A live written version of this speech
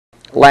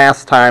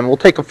last time. We'll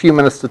take a few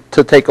minutes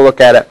to take a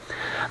look at it.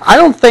 I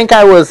don't think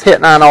I was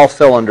hitting on all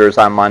cylinders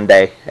on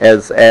Monday,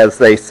 as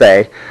they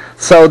say.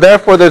 So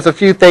therefore, there's a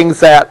few things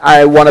that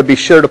I want to be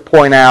sure to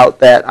point out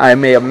that I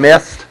may have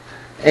missed,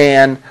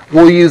 and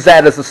we'll use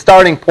that as a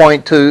starting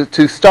point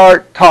to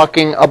start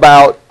talking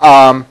about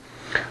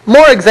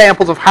more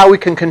examples of how we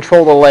can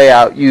control the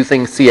layout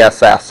using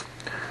CSS.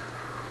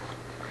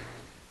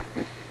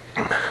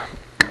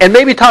 And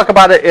maybe talk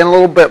about it in a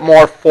little bit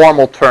more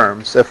formal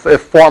terms,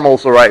 if formal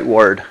is the right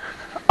word.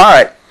 All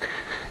right.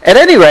 At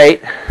any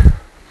rate,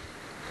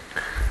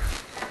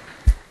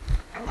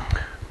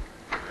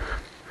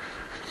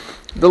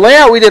 the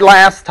layout we did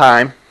last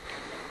time,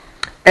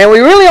 and we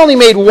really only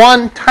made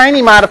one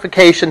tiny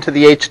modification to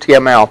the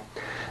HTML,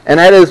 and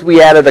that is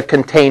we added a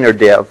container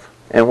div,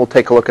 and we'll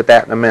take a look at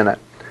that in a minute.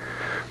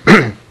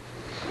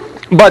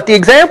 But the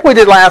example we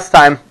did last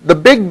time, the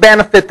big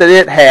benefit that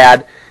it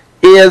had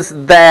is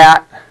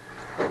that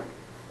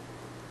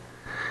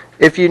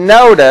if you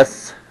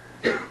notice,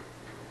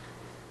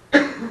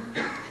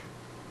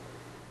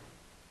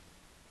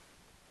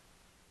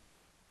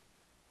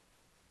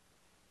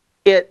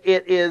 it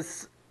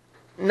is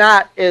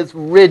not as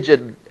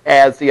rigid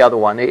as the other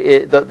one.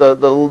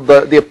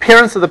 The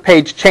appearance of the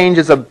page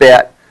changes a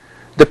bit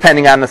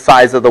depending on the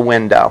size of the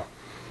window.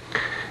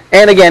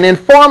 And again,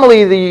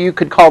 informally, you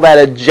could call that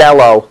a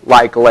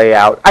Jello-like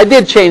layout. I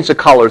did change the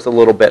colors a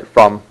little bit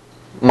from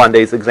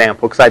Monday's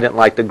example because I didn't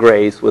like the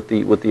grays with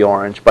the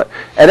orange. But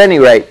at any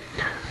rate,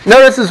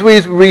 notice as we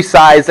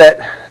resize it,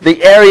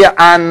 the area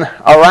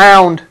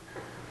around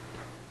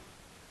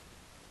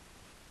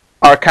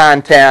our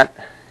content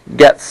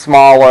gets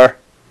smaller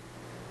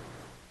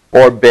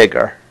or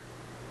bigger.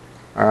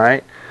 All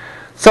right?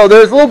 So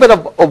there's a little bit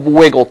of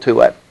wiggle to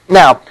it.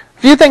 Now, a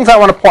few things I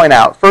want to point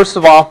out. First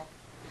of all,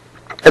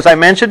 as I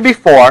mentioned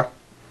before,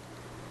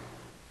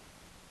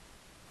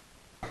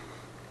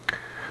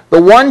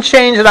 the one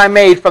change that I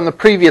made from the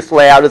previous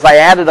layout is I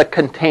added a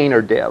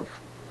container div.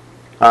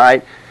 All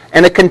right?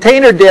 And a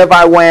container div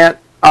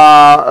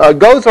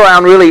goes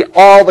around really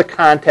all the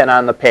content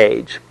on the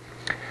page.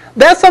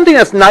 That's something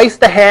that's nice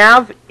to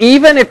have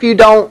even if you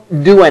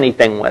don't do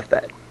anything with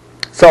it.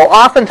 So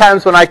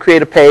oftentimes when I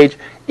create a page,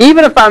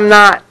 even if I'm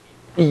not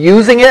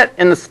using it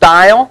in the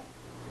style,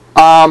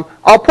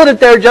 I'll put it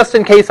there just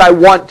in case I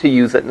want to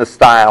use it in the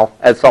style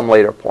at some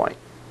later point.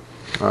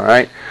 All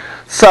right?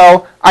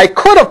 So I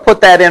could have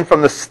put that in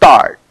from the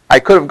start. I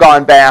could have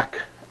gone back.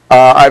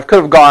 I could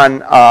have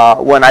gone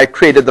when I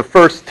created the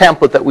first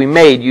template that we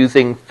made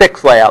using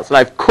fixed layouts, and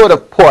I could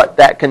have put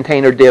that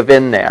container div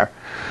in there.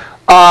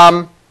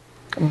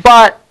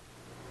 But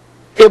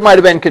it might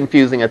have been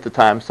confusing at the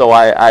time, so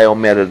I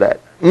omitted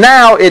it.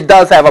 Now it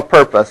does have a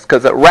purpose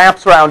because it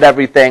wraps around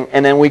everything,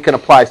 and then we can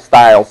apply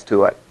styles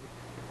to it.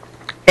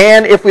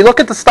 And if we look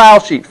at the style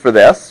sheet for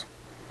this,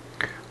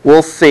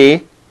 we'll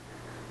see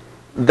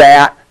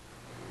that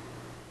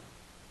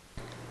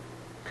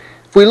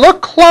if we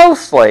look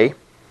closely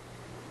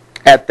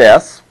at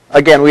this,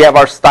 again, we have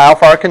our style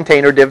for our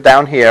container div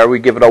down here. We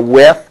give it a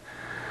width.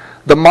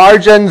 The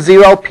margin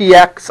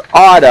 0px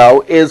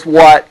auto is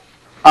what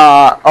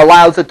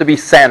allows it to be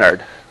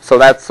centered. So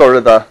that's sort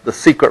of the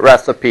secret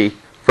recipe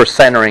for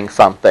centering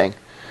something,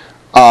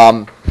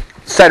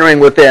 centering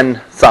within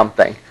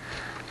something.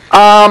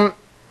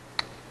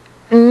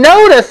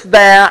 Notice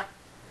that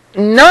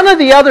none of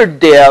the other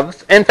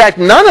divs, in fact,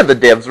 none of the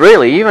divs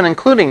really, even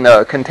including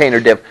the container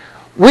div,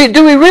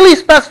 do we really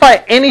specify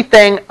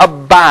anything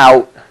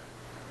about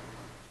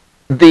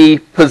the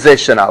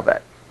position of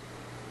it?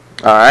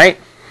 All right?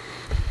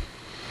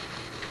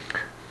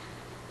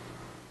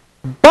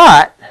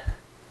 But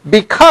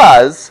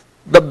because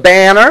the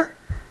banner,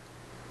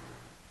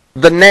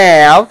 the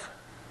nav,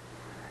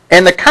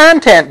 and the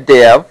content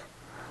div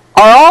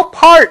are all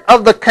part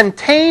of the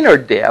container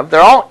div,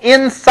 they're all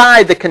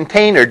inside the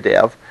container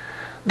div,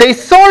 they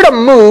sort of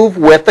move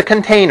with the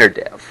container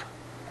div.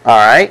 All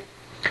right?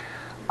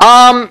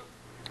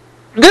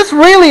 This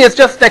really is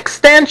just an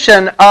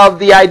extension of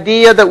the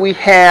idea that we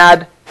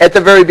had at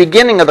the very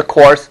beginning of the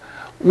course,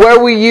 where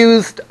we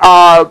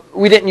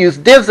didn't use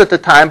divs at the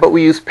time, but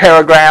we used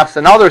paragraphs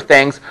and other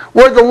things,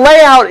 where the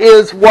layout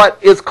is what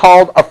is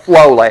called a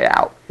flow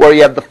layout, where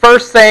you have the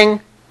first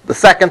thing, the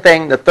second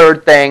thing, the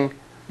third thing,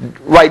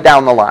 right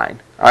down the line.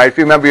 All right, if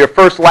you remember your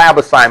first lab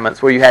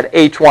assignments where you had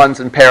H1s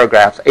and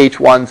paragraphs,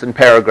 H1s and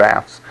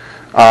paragraphs,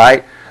 all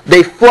right,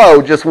 they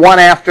flow just one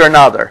after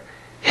another.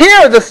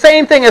 Here, the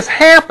same thing is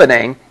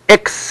happening,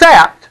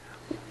 except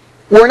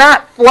we're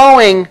not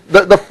flowing,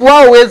 the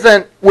flow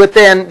isn't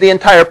within the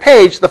entire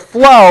page, the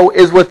flow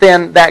is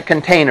within that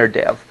container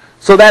div.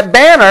 So that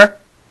banner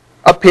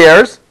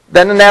appears,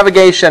 then the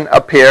navigation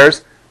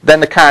appears, then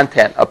the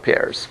content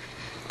appears.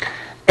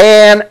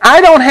 And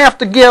I don't have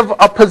to give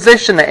a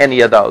position to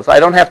any of those. I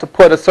don't have to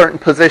put a certain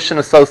position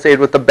associated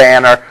with the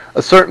banner,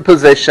 a certain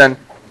position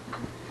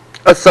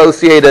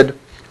associated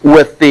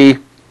with the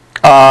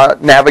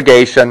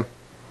navigation,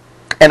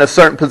 and a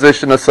certain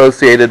position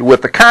associated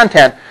with the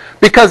content,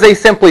 because they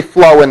simply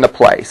flow into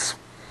place.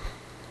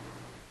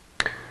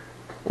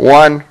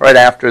 one right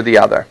after the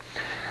other.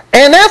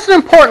 And that's an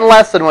important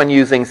lesson when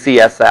using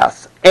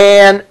CSS.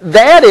 And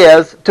that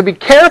is to be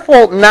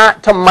careful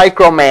not to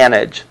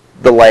micromanage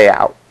the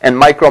layout and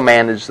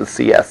micromanage the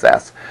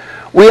CSS.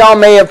 We all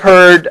may have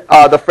heard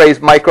the phrase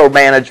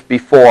micromanage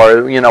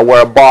before, you know,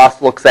 where a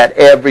boss looks at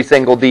every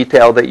single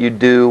detail that you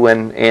do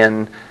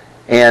and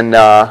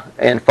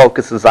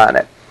focuses on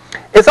it.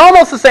 It's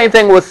almost the same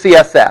thing with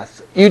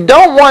CSS. You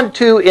don't want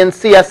to, in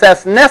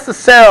CSS,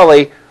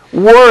 necessarily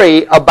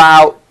worry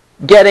about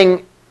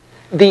getting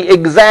the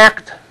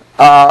exact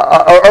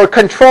or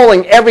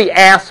controlling every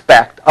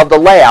aspect of the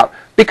layout,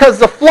 because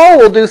the flow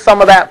will do some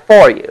of that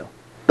for you.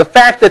 The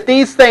fact that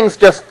these things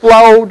just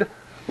flowed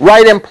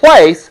right in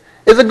place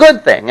is a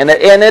good thing, and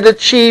it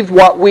achieved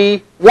what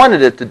we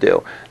wanted it to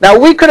do. Now,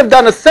 we could have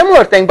done a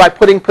similar thing by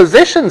putting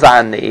positions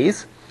on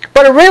these,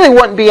 but it really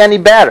wouldn't be any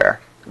better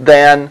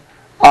than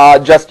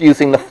just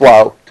using the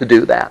flow to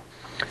do that.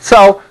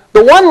 So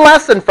the one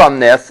lesson from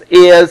this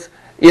is,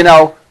 you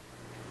know,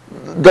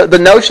 the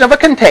notion of a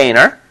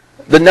container,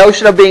 the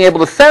notion of being able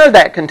to center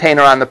that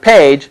container on the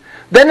page,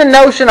 then the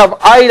notion of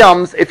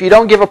items, if you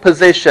don't give a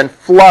position,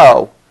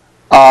 flow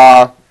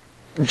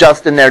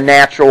just in their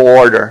natural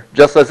order,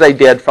 just as they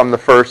did from the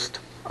first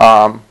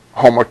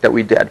homework that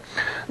we did.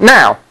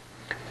 Now,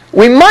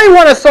 we might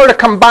want to sort of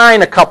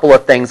combine a couple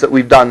of things that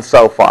we've done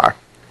so far.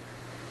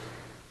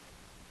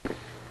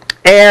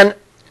 And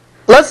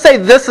let's say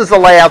this is the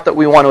layout that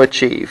we want to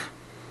achieve.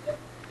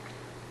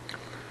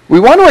 We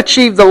want to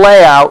achieve the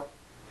layout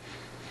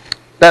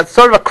that's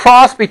sort of a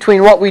cross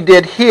between what we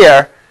did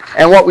here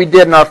and what we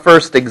did in our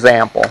first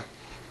example.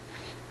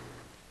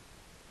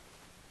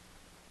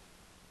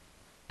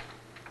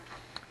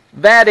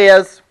 That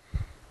is,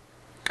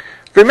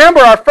 if you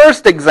remember our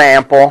first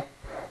example,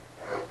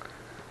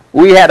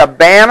 we had a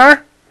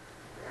banner,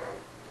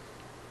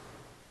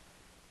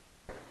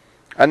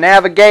 a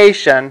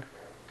navigation,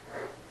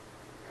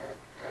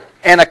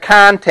 and a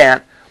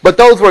content, but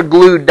those were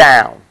glued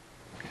down,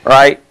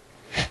 right?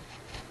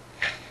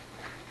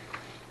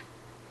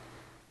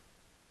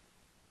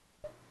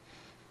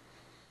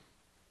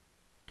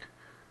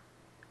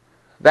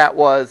 That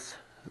was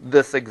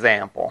this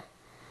example.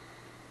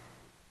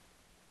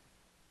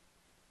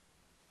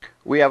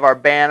 We have our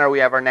banner, we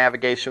have our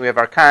navigation, we have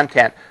our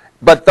content,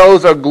 but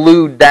those are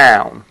glued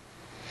down,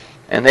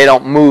 and they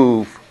don't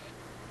move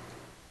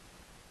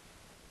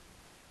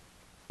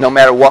no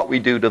matter what we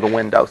do to the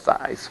window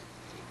size.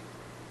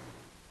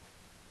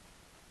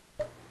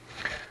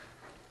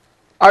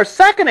 Our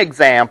second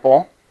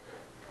example,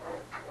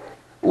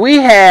 we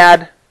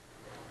had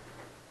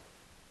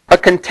a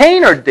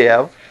container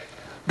div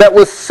that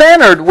was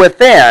centered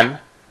within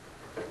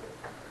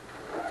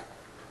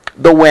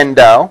the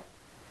window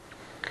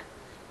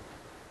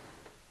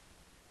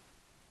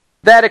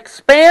that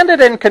expanded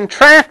and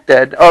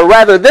contracted, or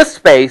rather this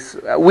space,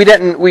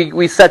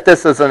 we set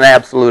this as an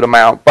absolute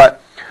amount,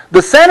 but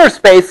the center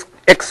space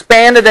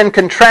expanded and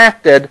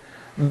contracted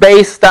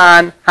based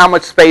on how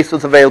much space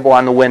was available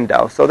on the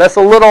window. So that's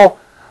a little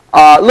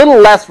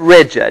less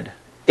rigid.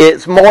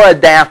 It's more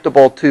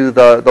adaptable to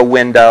the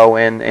window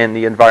and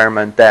the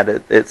environment that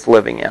it's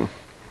living in.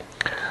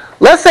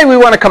 Let's say we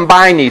want to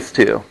combine these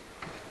two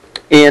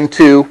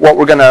into what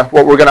we're gonna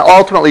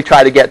ultimately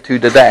try to get to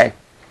today.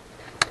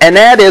 And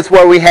that is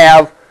where we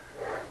have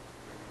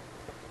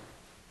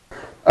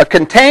a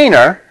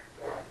container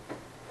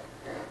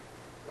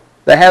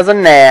that has a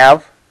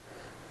nav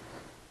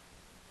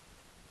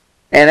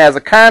and has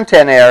a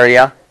content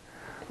area,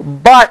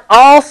 but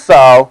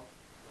also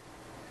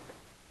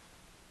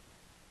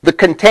the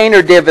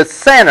container div is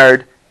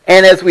centered,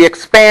 and as we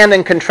expand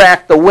and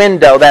contract the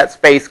window, that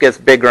space gets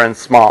bigger and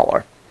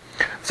smaller.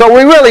 So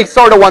we really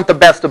sort of want the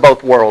best of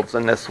both worlds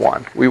in this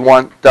one. We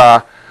want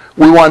the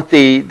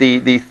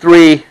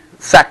three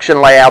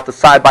section layout, the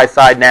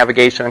side-by-side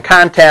navigation and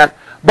content,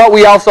 but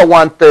we also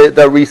want the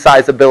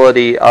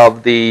resizability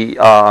of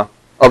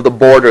the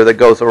border that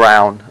goes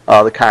around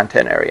the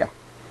content area.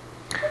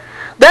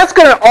 That's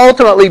going to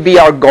ultimately be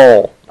our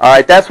goal. All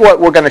right, that's what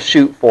we're going to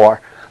shoot for.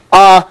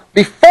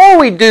 Before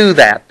we do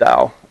that,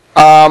 though,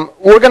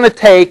 we're going to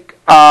take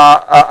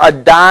a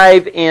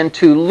dive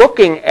into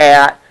looking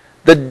at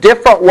the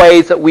different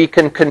ways that we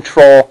can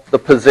control the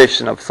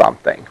position of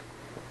something.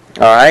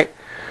 All right,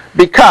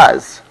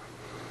 because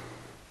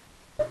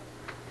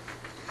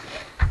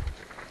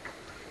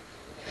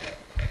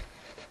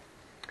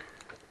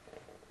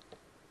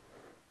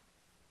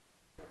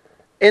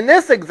in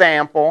this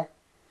example,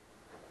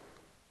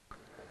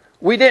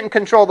 we didn't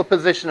control the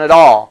position at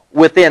all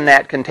within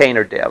that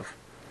container div.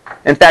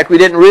 In fact, we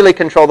didn't really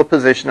control the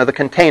position of the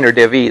container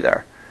div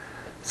either.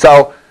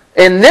 So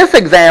in this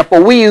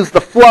example, we used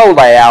the flow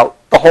layout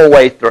the whole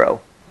way through.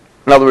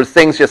 In other words,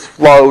 things just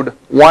flowed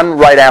one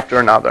right after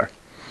another.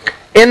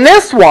 In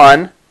this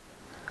one,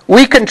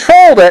 we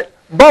controlled it,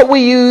 but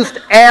we used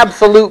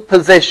absolute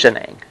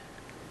positioning.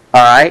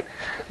 All right?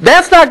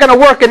 That's not going to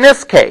work in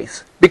this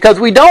case, because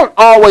we don't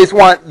always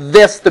want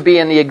this to be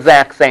in the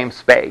exact same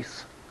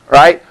space.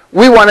 Right?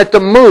 We want it to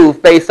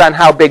move based on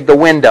how big the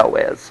window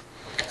is.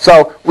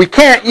 So we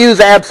can't use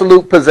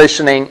absolute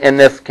positioning in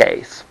this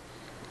case.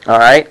 All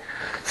right?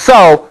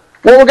 So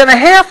what we're going to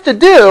have to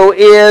do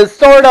is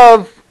sort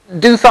of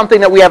do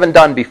something that we haven't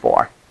done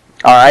before.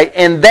 All right?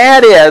 And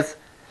that is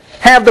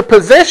have the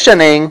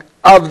positioning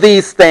of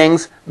these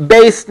things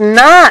based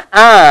not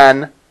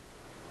on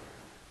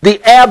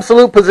the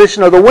absolute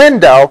position of the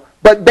window,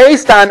 but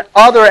based on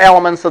other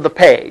elements of the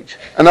page.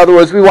 In other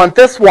words, we want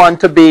this one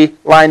to be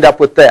lined up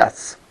with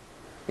this,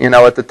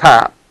 at the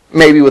top,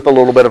 maybe with a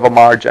little bit of a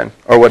margin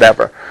or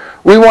whatever.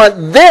 We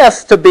want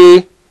this to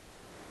be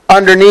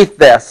underneath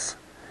this,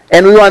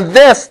 and we want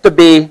this to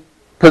be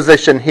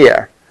positioned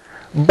here.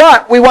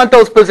 But we want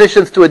those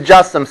positions to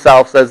adjust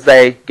themselves as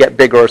they get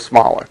bigger or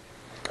smaller.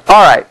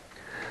 All right,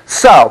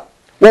 so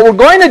what we're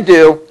going to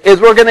do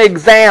is we're going to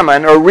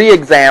examine or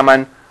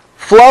re-examine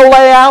flow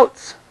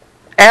layouts,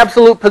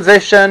 absolute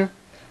position.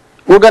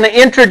 We're going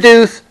to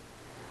introduce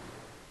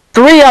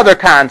 3 other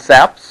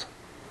concepts.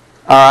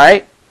 All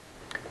right,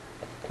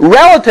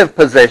 relative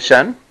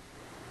position,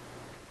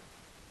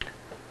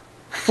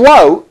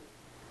 float,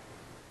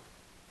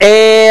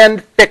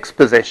 and fixed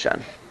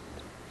position.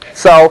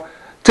 So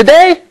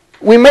today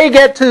we may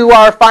get to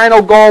our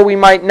final goal, we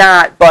might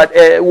not, but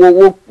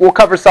we'll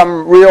cover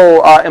some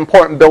real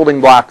important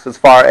building blocks as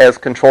far as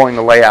controlling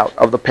the layout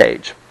of the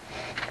page.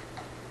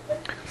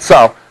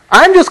 So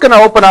I'm just going to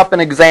open up an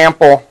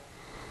example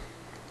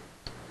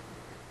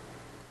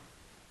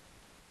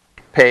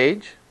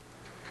page.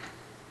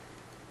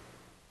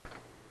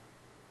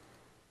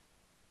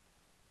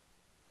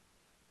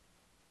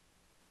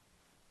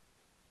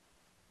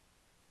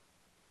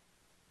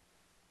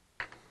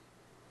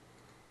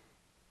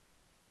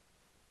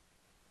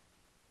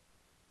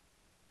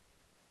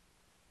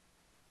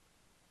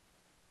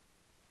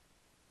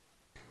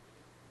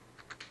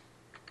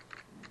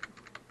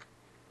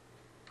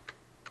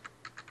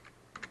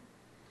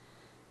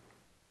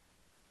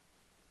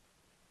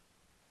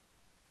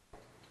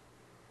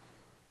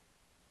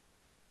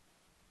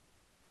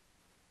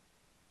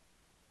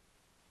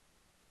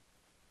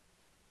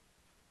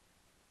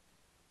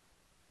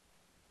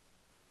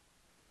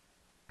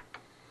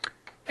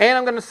 And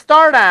I'm going to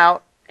start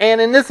out, and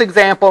in this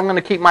example, I'm going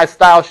to keep my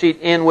style sheet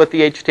in with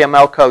the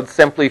HTML code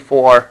simply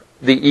for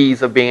the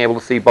ease of being able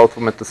to see both of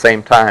them at the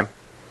same time.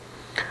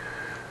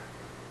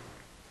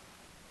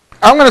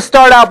 I'm going to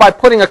start out by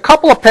putting a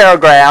couple of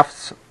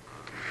paragraphs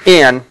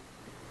in.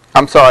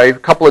 I'm sorry, a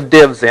couple of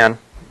divs in.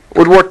 It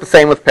would work the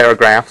same with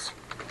paragraphs.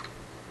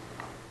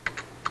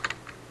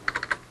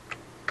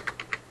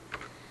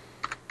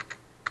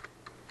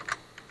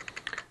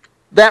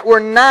 That we're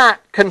not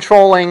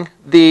controlling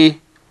the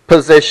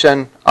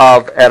position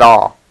of at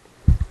all.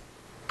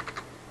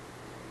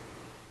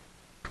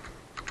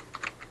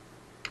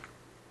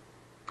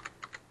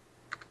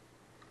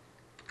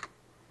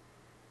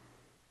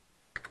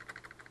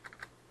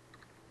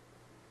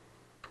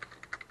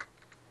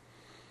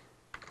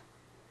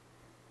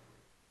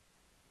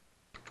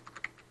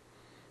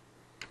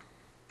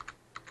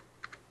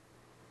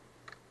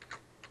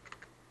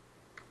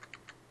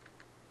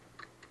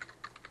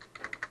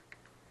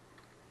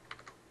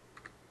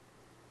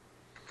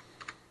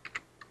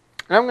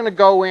 And I'm going to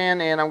go in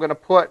and I'm going to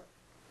put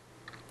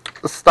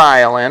the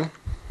style in.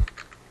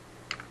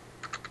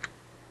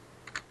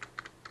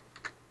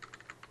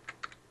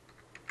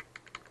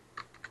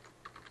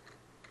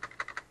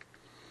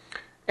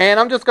 And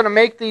I'm just going to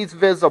make these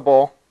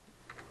visible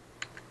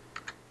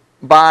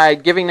by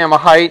giving them a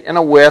height and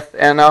a width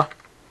and a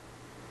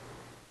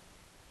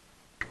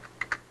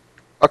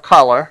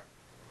color.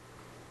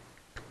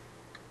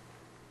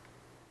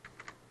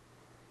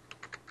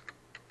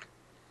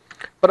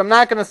 But I'm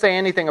not going to say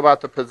anything about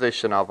the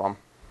position of them.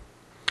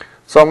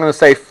 So I'm going to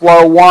say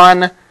flow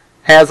 1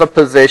 has a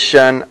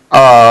position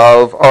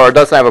of, or it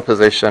doesn't have a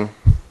position,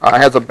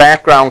 has a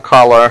background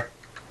color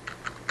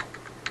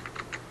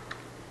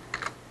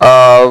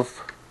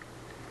of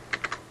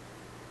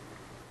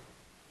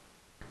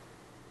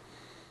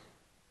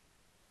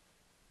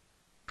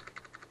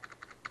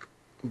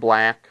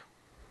black.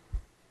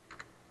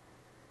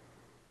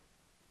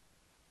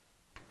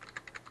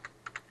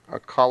 A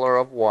color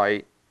of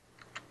white.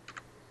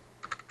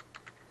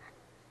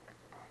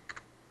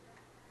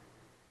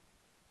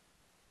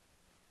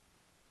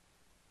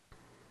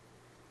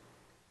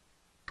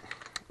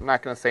 I'm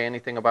not going to say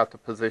anything about the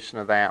position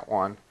of that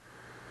one.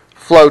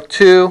 Flow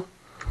 2.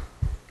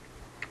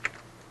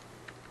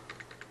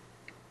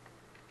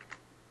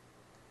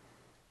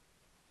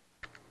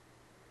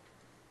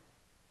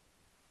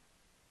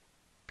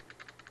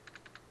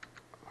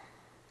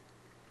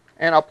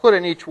 And I'll put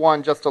in each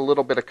one just a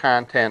little bit of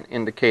content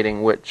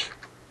indicating which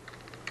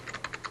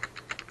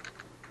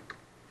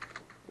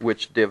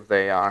div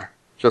they are,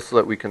 just so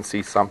that we can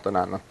see something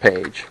on the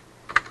page.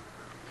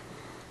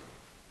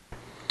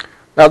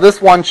 Now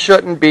this one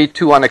shouldn't be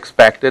too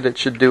unexpected. It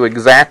should do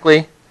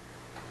exactly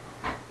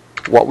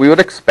what we would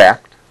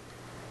expect.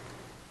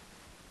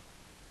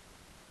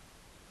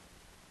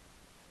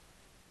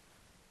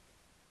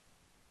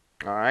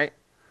 All right.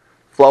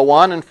 Flow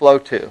 1 and flow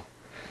 2.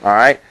 All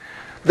right.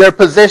 they're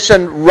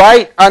positioned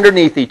right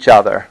underneath each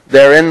other.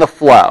 They're in the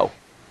flow,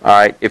 all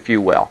right, if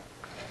you will.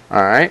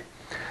 All right.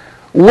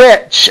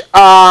 Which,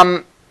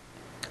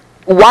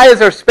 why is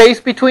there space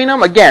between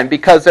them? Again,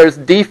 because there's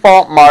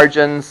default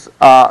margins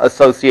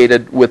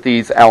associated with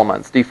these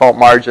elements, default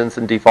margins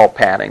and default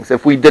paddings.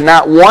 If we did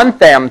not want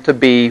them to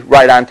be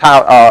right on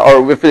top,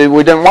 or if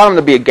we didn't want them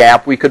to be a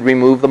gap, we could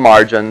remove the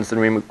margins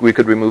and we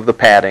could remove the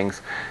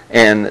paddings,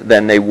 and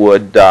then they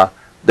would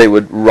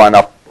run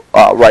up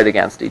right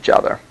against each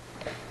other.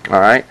 All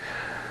right.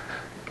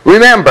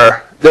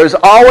 Remember, there's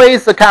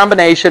always the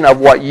combination of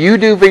what you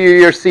do via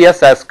your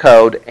CSS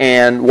code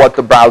and what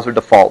the browser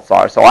defaults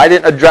are. So I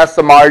didn't address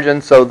the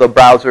margins, so the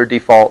browser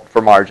default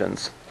for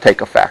margins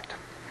take effect.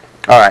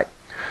 All right.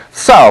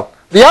 So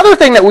the other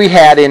thing that we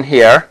had in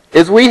here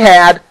is we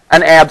had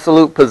an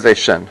absolute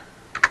position.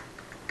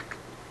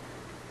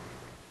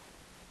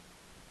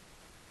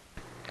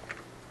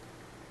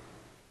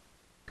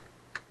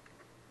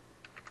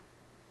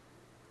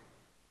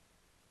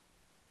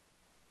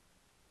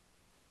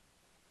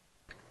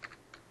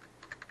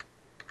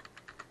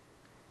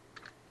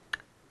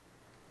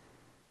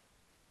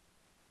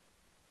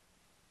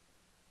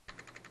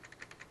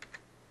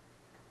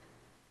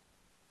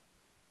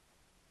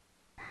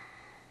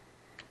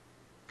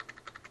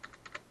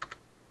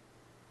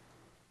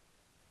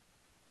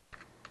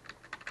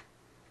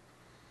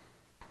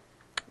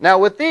 Now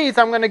with these,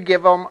 I'm going to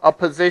give them a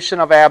position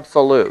of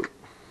absolute.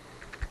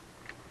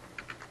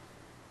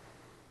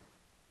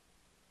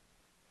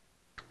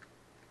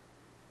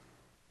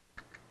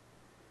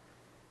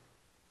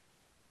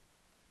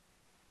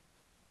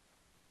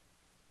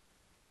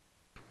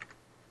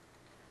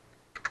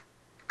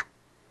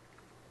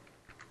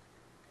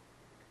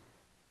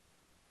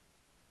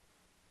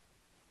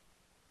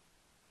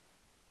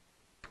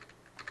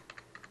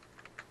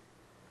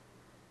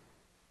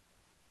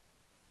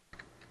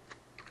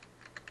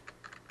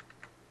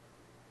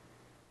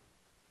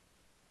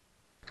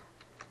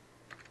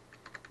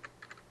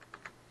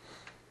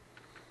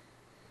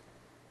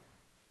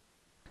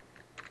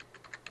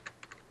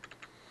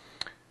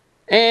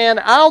 And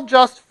I'll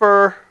just,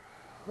 for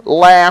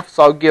laughs,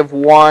 I'll give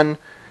one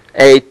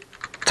a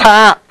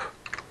top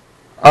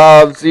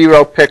of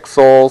 0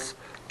 pixels,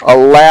 a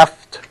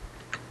left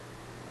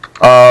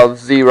of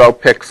 0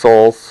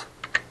 pixels,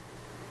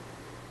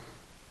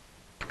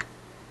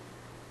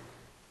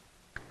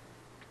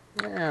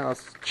 yeah,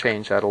 let's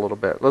change that a little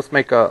bit. Let's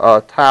make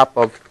a top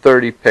of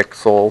 30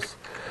 pixels,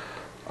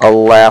 a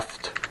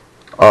left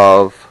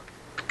of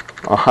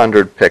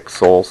 100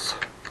 pixels.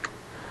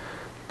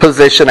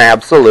 Position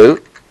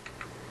absolute.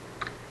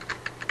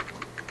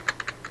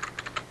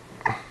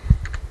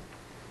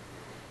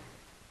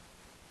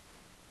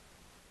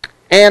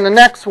 And the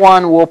next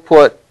one we'll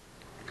put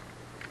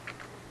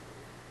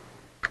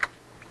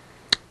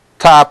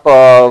top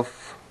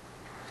of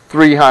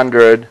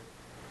 300,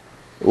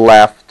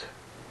 left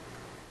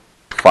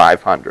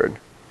 500.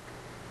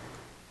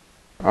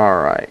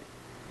 All right.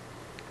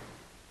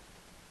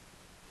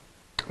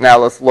 Now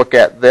let's look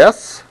at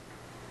this.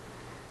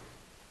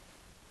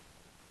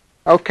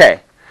 Okay.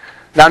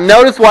 Now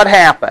notice what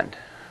happened.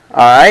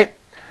 All right.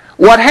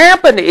 What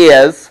happened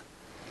is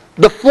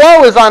the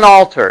flow is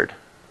unaltered.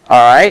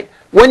 All right.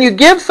 When you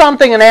give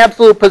something an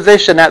absolute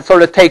position, that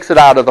sort of takes it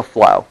out of the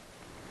flow.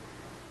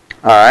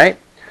 All right.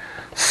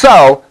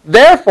 So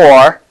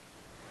therefore,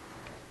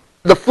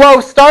 the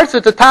flow starts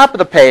at the top of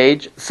the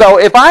page. So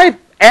if I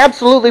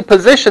absolutely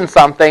position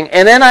something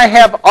and then I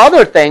have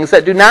other things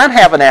that do not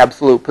have an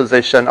absolute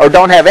position or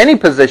don't have any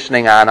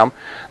positioning on them,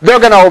 they're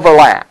going to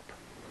overlap.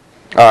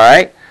 All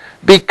right?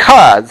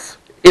 Because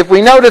if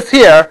we notice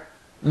here,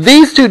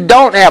 these two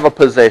don't have a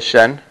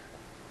position.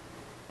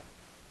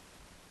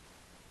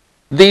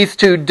 These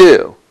two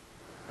do.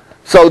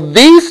 So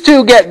these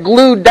two get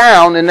glued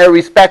down in their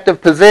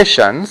respective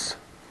positions.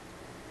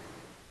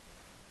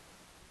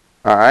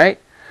 All right?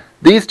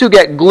 These two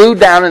get glued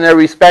down in their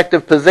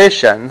respective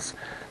positions.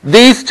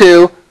 These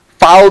two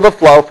follow the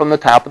flow from the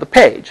top of the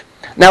page.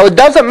 Now, it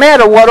doesn't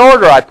matter what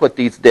order I put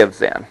these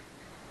divs in.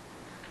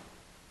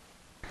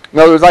 In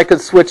other words, I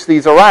could switch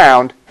these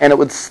around, and it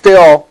would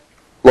still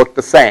look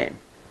the same.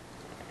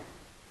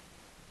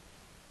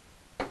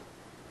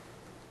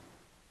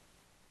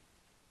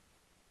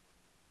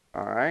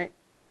 All right.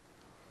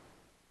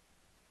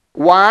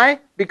 Why?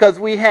 Because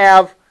we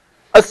have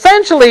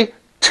essentially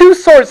two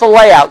sorts of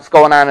layouts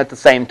going on at the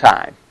same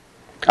time.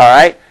 All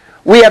right.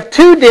 We have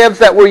two divs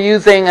that we're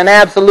using an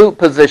absolute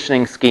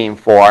positioning scheme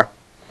for,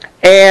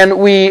 and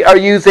we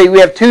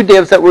have two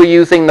divs that we're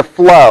using the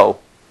flow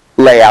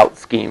layout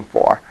scheme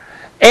for.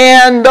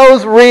 And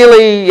those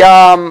really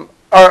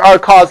are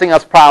causing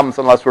us problems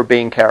unless we're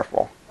being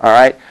careful. All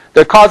right.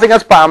 They're causing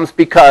us problems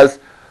because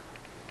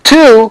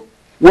two,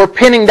 we're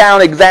pinning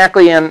down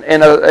exactly in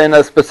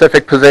a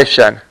specific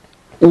position.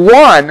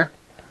 One,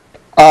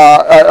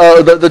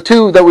 the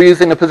two that we're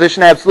using the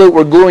position absolute,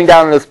 we're gluing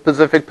down in a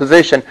specific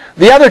position.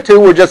 The other two,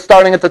 we're just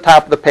starting at the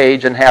top of the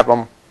page and have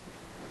them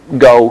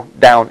go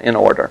down in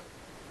order.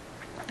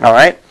 All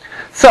right?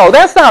 So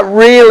that's not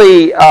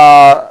really,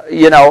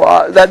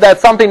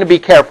 that's something to be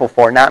careful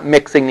for, not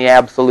mixing the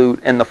absolute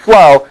and the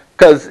flow,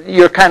 because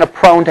you're kind of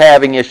prone to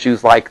having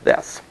issues like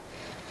this.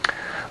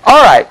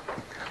 All right,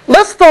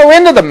 let's throw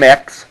into the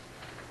mix,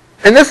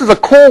 and this is a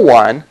cool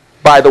one,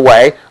 by the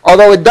way,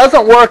 although it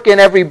doesn't work in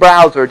every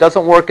browser, it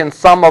doesn't work in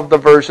some of the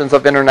versions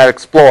of Internet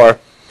Explorer.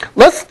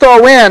 Let's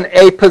throw in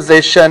a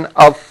position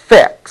of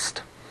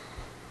fixed.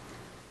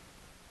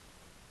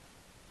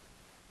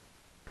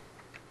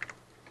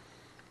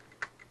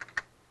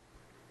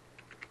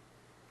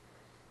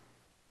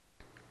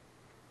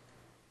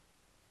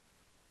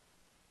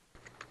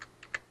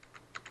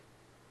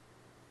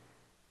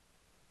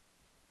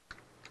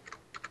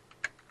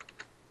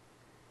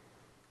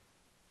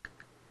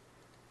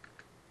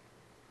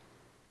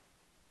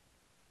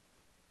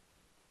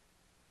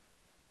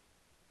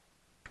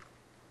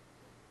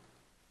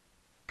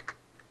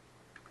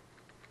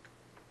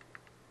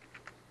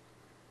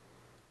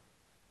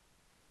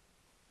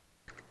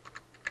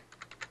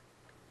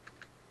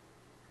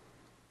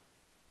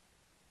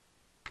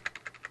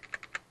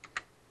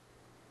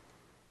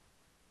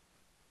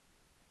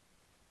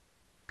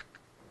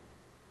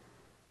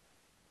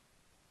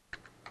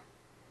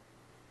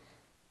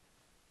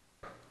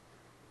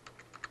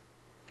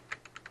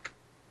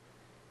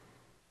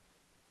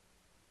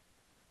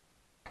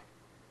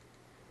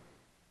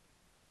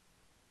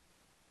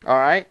 All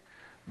right,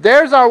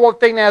 there's our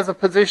thing that has a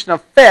position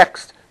of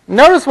fixed.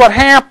 Notice what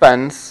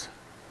happens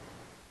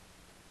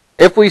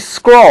if we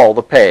scroll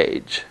the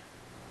page.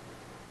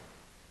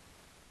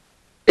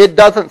 It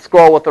doesn't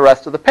scroll with the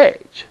rest of the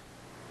page.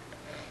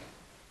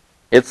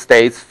 It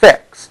stays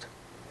fixed.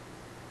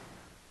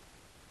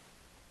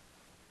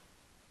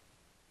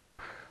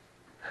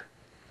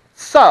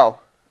 So,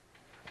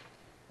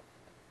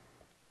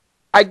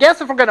 I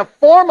guess if we're going to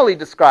formally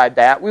describe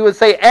that, we would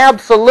say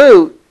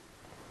absolute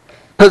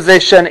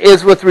position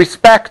is with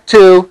respect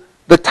to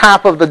the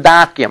top of the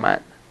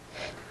document.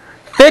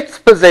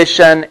 Fixed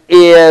position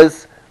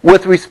is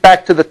with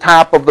respect to the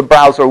top of the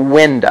browser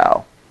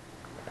window.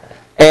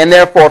 And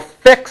therefore,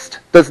 fixed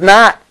does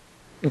not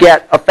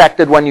get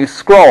affected when you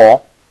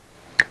scroll,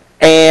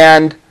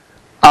 and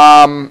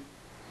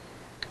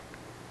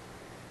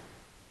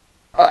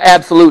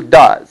absolute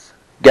does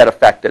get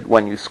affected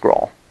when you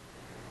scroll.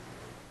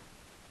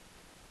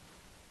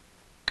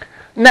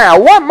 Now,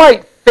 what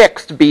might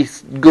fixed be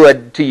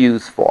good to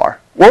use for?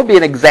 What would be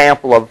an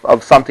example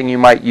of something you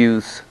might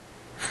use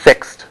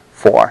fixed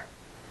for?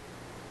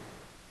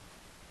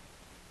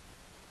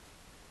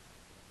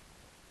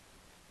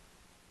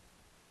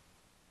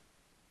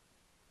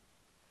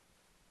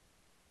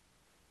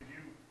 Could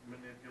you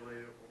manipulate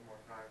it one more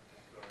time?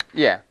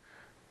 Yeah.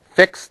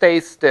 Fixed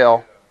stays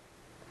still.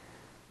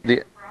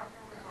 The browser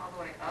was all the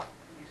way up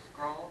and you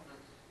scroll,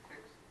 does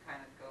fixed kind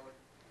of go with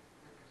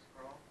the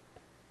scroll?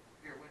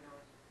 Your window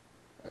is?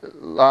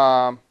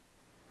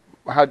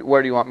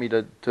 Where do you want me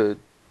to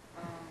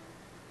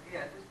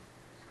Yeah, just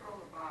scroll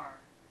the bar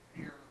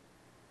here.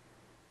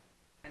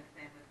 And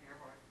same with your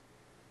horse.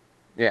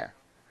 Yeah.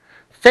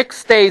 Fixed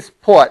stays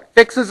put.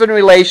 Fixed is in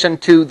relation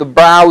to the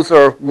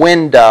browser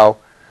window.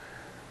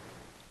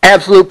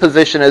 Absolute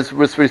position is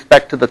with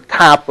respect to the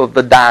top of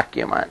the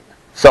document.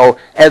 So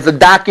as the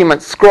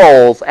document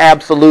scrolls,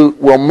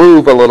 absolute will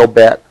move a little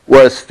bit,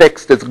 whereas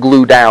fixed is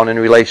glued down in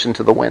relation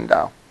to the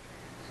window.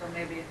 So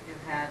maybe if you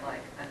had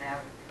like a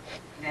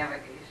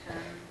navigation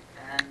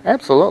and,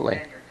 Absolutely.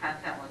 And your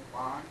content was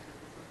long, because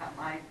this is how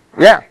my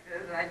Yeah. project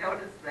is, and I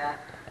noticed that,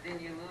 then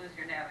you lose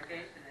your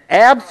navigation.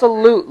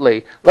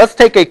 Absolutely. Let's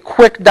take a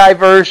quick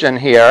diversion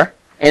here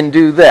and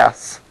do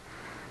this.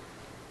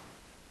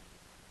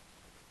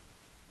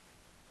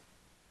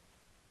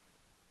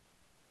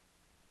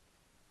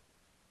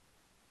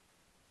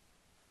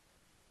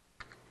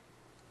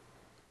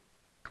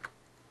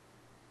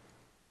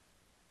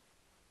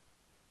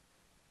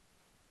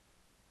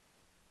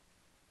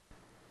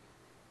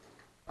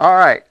 All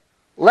right.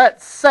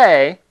 Let's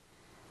say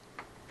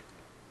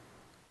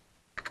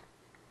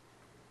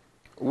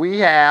we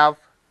have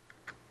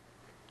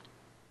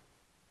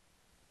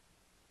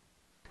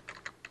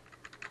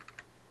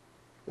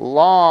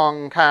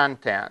long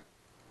content.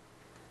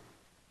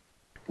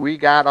 We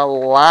got a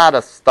lot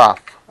of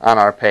stuff on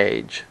our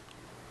page.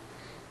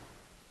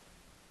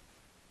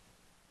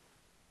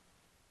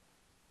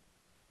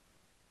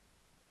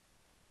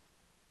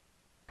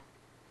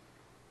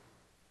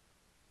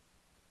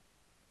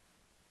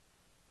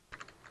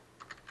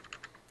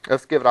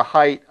 Let's give it a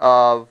height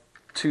of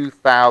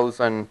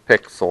 2,000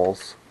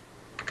 pixels.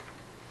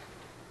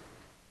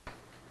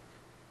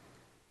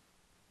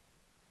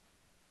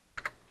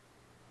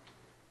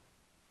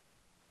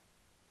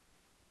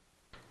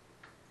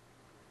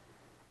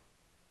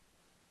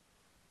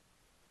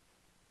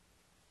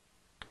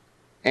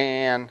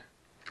 And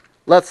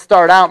let's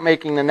start out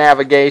making the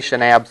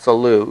navigation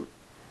absolute.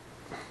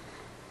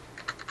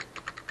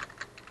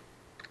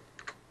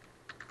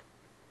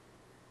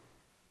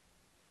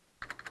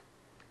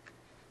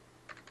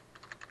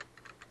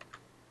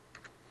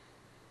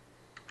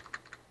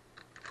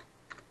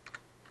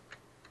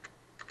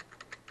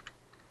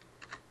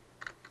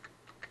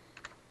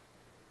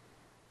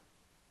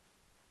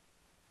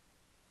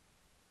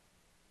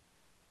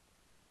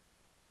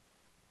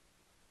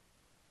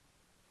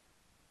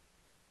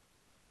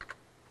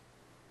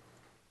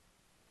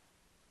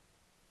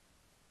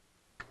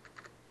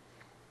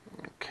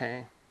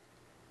 Okay.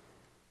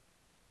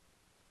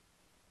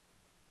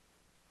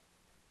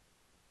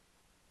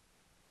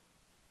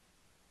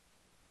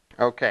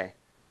 Okay.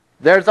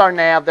 There's our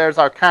nav, there's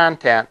our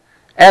content.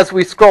 As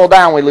we scroll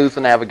down, we lose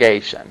the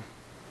navigation.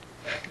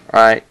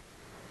 Right?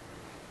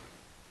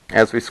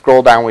 As we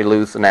scroll down, we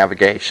lose the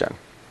navigation.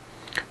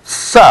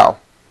 So,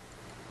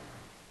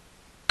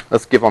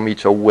 let's give them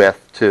each a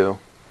width, too.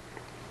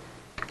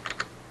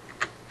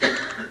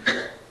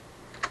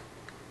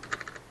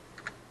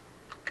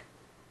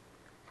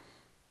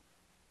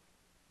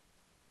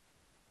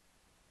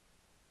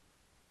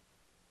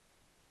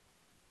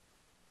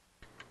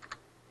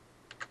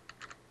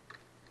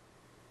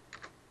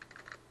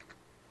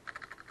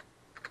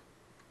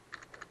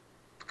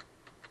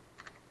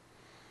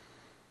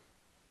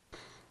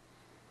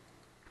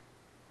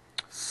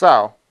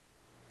 So,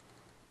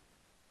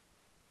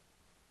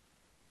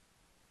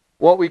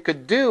 what we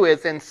could do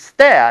is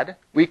instead,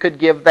 we could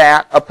give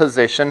that a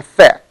position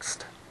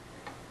fixed.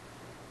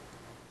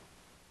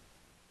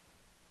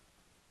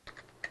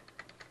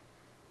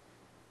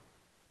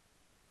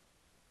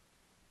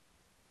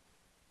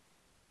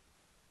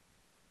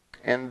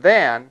 And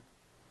then,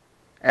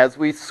 as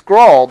we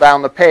scroll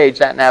down the page,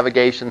 that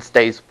navigation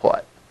stays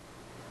put.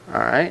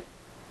 All right?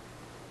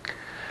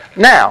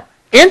 Now,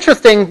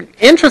 interesting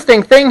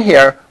thing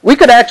here, we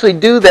could actually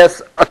do this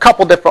a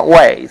couple different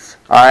ways.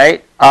 All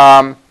right?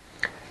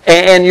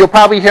 And you'll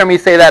probably hear me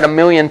say that a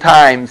million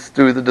times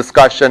through the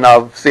discussion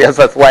of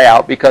CSS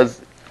layout,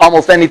 because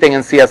almost anything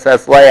in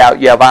CSS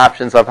layout, you have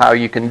options of how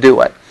you can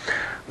do it.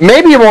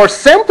 Maybe a more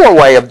simpler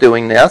way of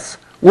doing this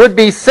would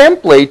be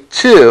simply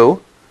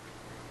to,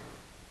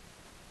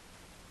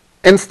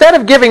 instead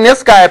of giving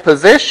this guy a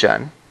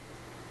position,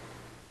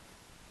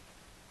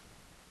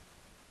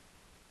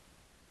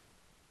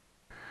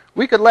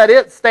 we could let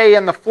it stay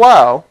in the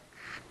flow,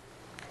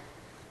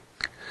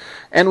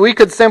 and we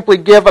could simply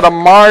give it a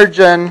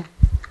margin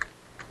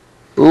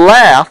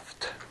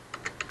left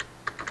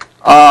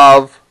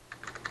of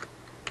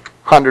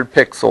 100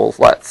 pixels,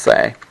 let's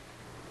say.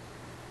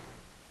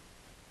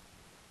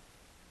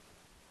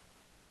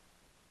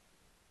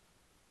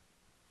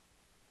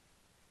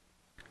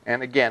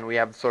 And again, we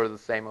have sort of the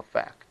same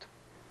effect.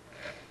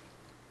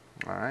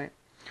 All right.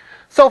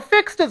 So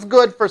fixed is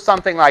good for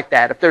something like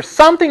that. If there's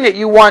something that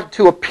you want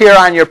to appear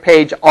on your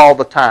page all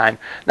the time.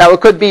 Now,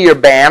 it could be your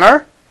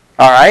banner.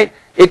 All right.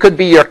 It could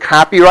be your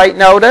copyright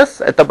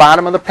notice at the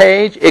bottom of the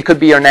page. It could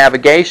be your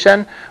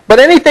navigation. But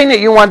anything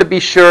that you want to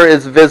be sure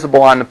is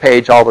visible on the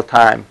page all the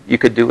time, you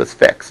could do as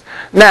fixed.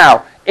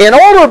 Now, in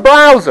older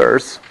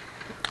browsers,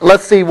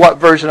 let's see what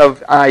version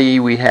of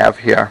IE we have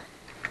here.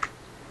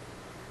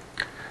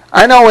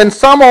 I know in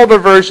some older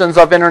versions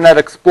of Internet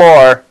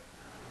Explorer,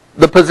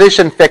 the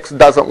position fix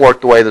doesn't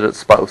work the way that it's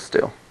supposed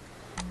to.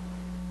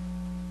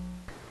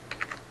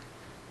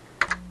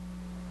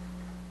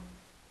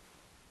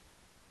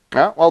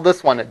 Yeah, well,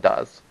 this one it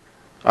does.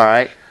 All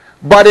right.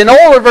 But in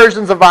older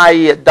versions of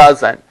IE, it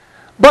doesn't.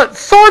 But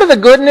sort of the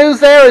good news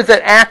there is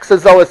it acts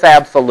as though it's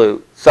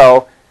absolute.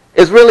 So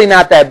it's really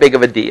not that big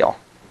of a deal.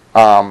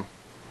 And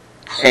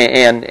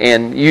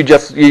you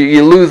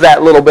lose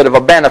that little bit of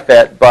a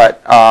benefit,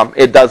 but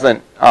it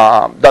doesn't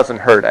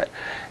hurt it.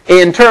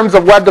 In terms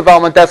of web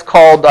development, that's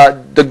called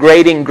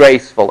degrading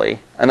gracefully.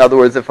 In other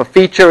words, if a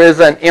feature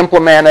isn't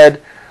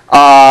implemented,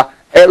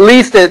 at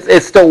least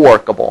it's still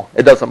workable.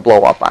 It doesn't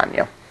blow up on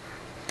you.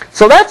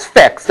 So that's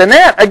fixed. And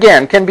that,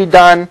 again, can be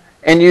done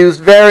and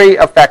used very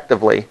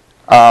effectively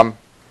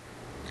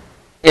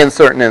in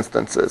certain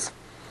instances.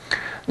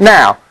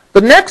 Now,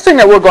 the next thing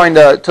that we're going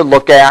to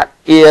look at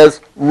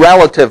is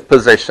relative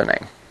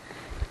positioning.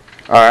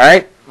 All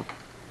right?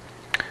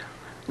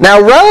 Now,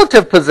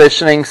 relative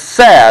positioning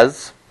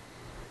says,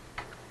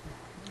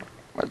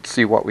 let's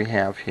see what we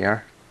have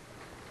here.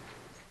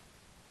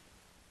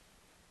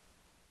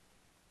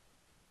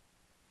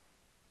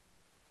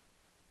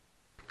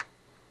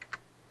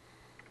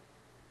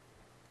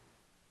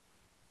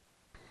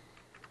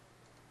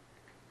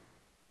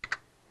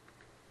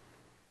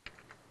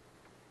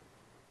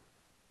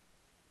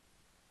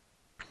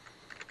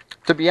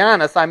 To be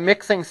honest, I'm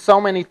mixing so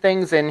many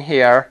things in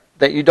here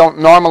that you don't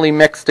normally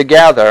mix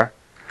together.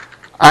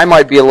 I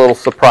might be a little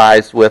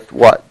surprised with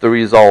what the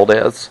result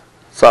is.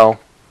 So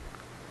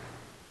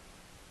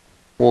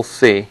we'll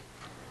see.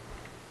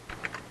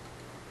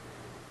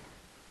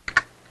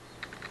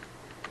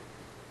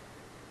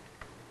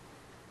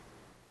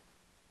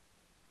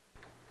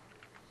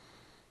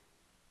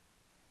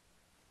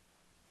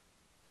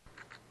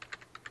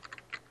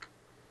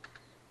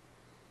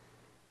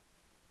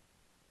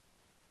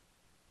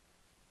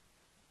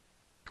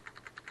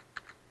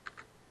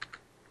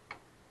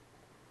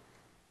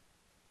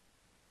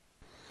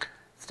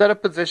 Instead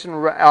of position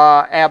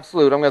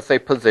absolute, I'm going to say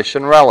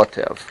position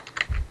relative.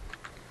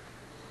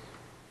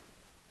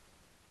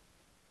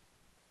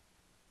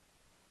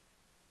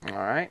 All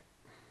right.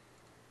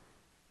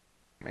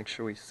 Make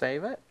sure we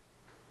save it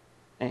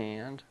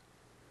and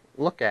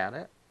look at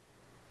it.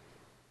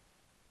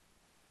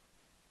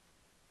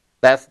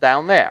 That's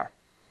down there.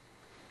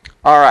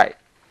 All right.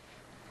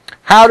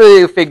 How do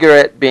you figure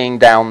it being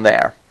down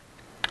there?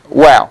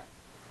 Well,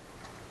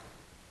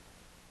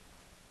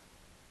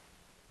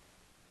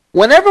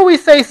 whenever we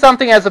say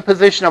something has a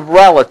position of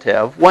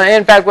relative,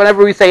 in fact,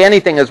 whenever we say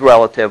anything is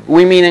relative,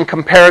 we mean in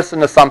comparison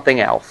to something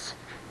else.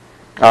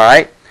 All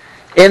right?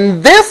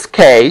 In this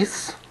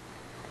case,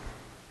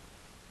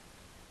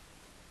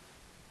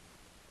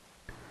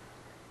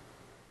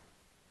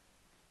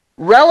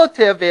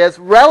 relative is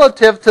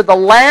relative to the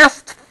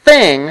last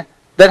thing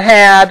that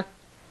had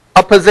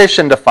a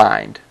position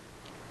defined.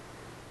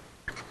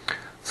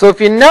 So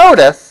if you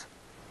notice,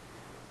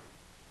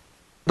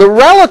 the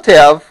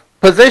relative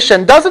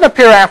position doesn't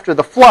appear after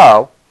the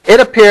flow. It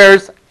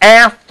appears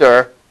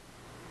after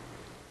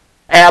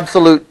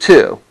absolute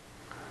 2.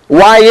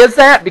 Why is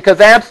that? Because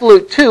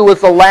absolute 2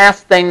 was the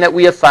last thing that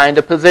we assigned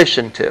a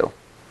position to.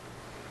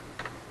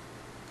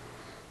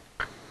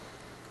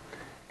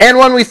 And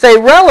when we say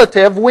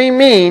relative, we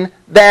mean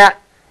that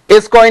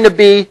it's going to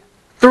be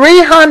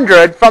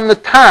 300 from the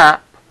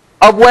top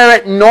of where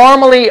it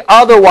normally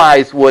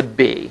otherwise would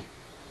be.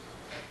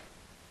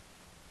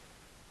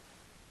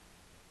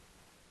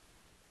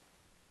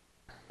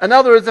 In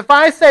other words, if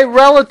I say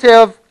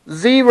relative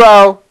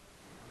 0,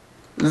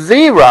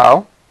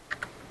 0,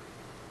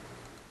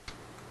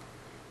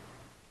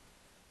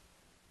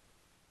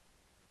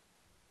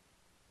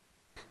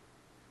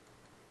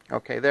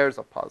 okay, there's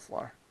a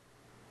puzzler.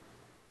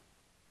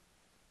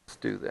 Let's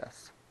do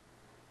this.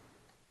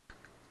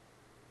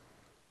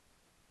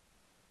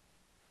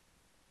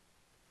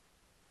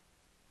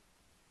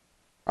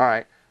 All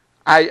right,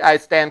 I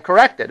stand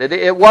corrected.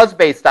 It was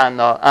based on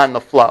the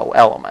flow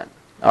element.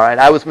 All right,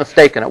 I was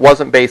mistaken. It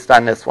wasn't based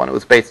on this one. It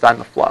was based on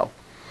the flow.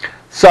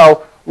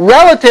 So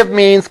relative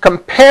means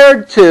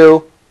compared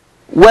to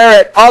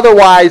where it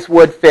otherwise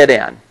would fit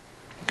in.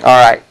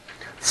 All right,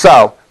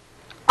 so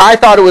I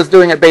thought it was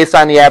doing it based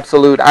on the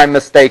absolute. I'm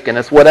mistaken.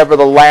 It's whatever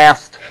the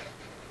last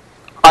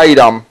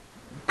item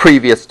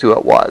previous to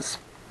it was.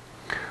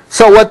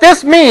 So what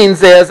this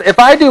means is if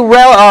I do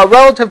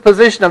relative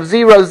position of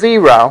 0,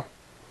 0,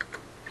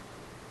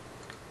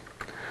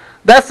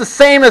 that's the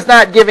same as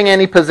not giving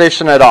any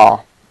position at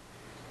all.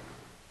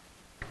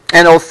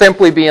 And it'll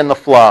simply be in the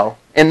flow.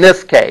 In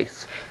this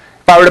case,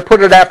 if I were to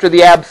put it after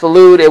the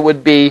absolute, it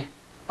would be,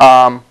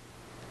 well,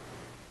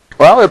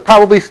 it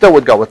probably still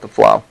would go with the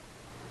flow.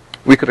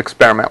 We could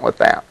experiment with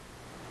that.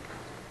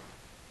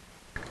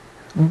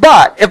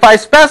 But if I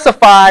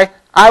specify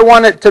I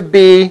want it to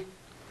be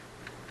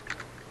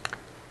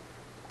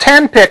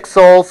 10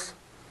 pixels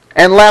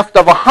and left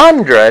of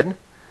 100,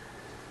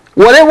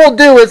 what it will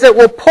do is it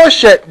will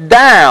push it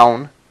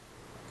down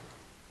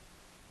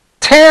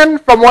 10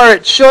 from where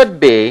it should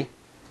be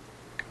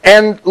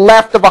and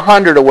left of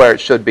 100 of where it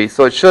should be.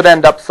 So it should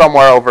end up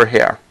somewhere over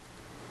here.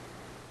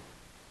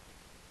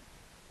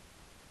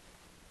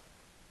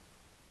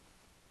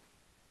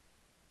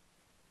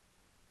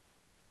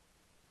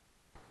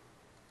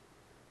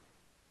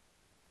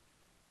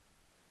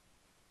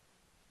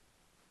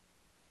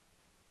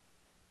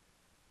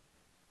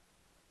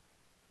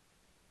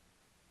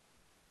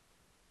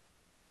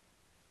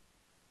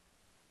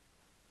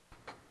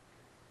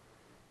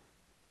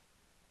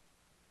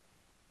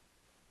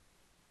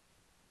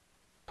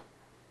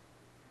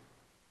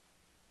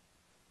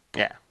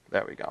 Yeah,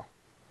 there we go.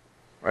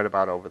 Right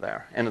about over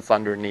there. And it's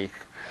underneath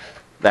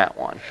that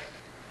one.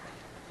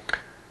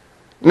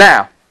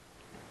 Now,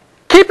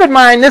 keep in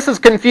mind this is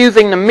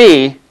confusing to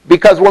me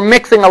because we're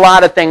mixing a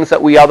lot of things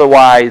that we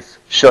otherwise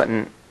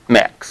shouldn't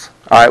mix.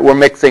 All right, we're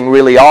mixing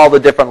really all the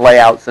different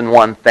layouts in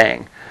one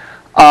thing.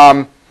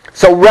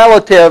 So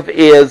relative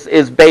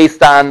is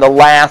based on the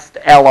last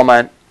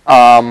element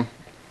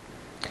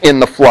in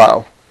the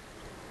flow.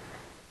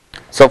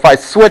 So if I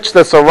switch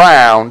this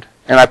around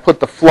and I put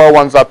the flow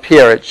ones up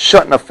here, it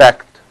shouldn't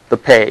affect the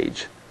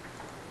page.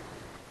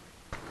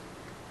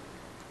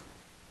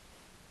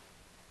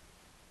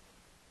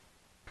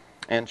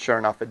 And sure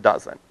enough, it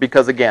doesn't.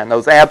 Because again,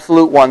 those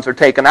absolute ones are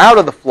taken out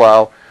of the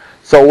flow.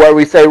 So where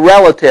we say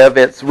relative,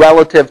 it's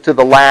relative to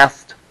the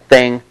last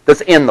thing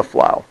that's in the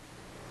flow.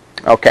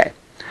 Okay.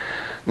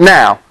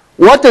 Now,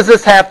 what does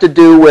this have to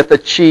do with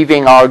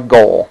achieving our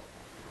goal?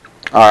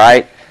 All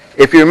right.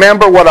 If you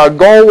remember what our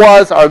goal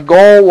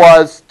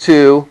was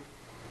to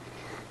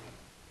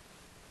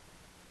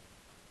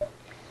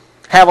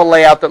have a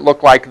layout that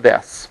looked like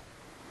this.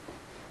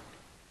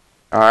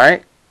 All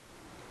right?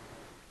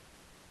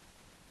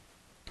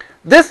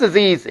 This is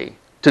easy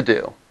to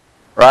do,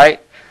 right?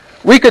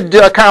 We could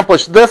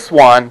accomplish this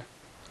one.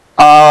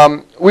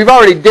 We've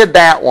already did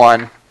that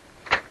one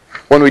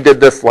when we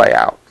did this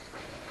layout.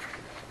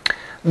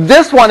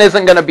 This one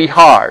isn't going to be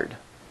hard,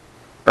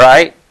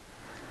 right?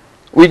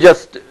 We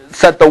just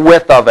set the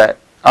width of it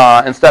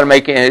instead of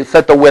making it,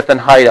 set the width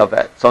and height of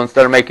it. So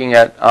instead of making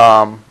it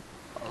go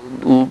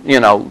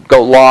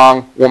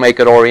long, we'll make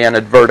it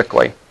oriented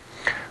vertically.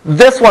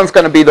 This one's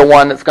going to be the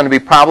one that's going to be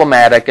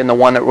problematic and the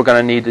one that we're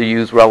going to need to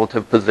use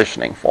relative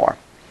positioning for.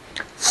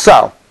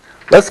 So,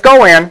 let's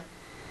go in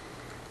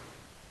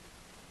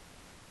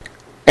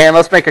and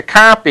let's make a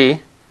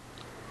copy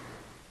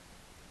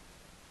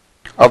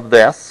of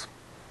this.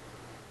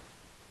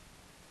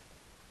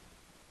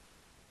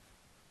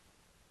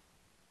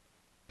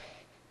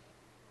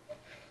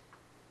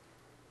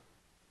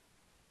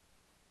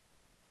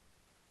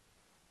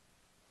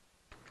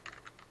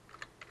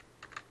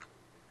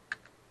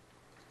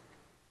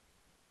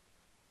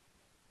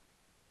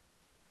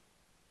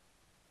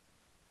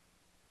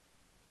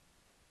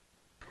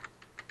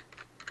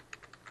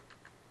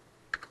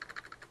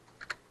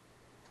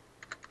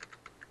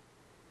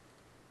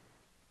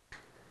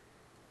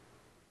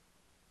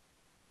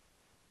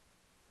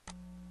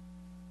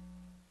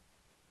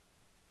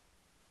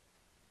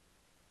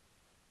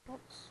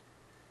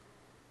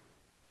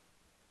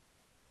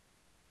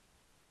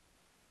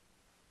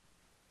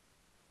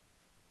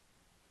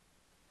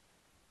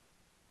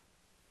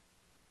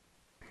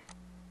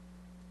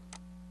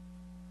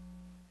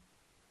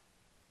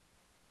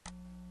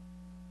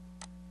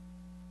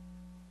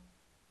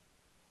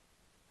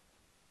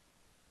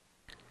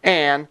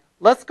 And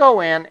let's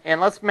go in and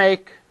let's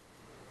make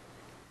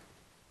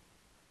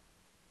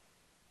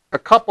a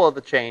couple of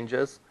the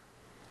changes.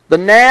 The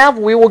nav,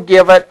 we will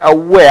give it a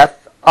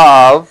width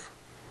of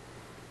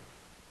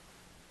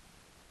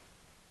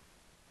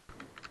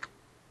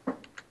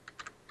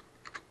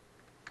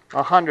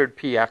 100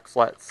 px,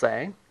 let's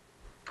say.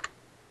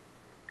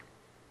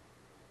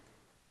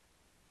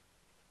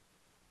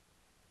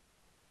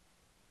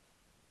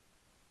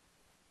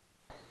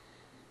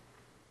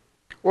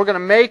 We're not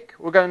going to make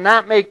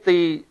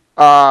the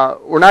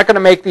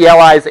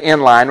LIs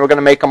inline. We're going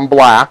to make them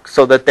block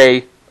so that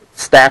they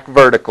stack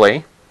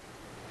vertically.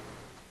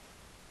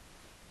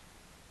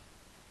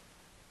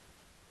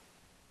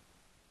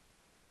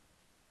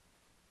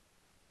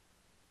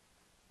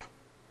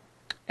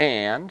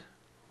 And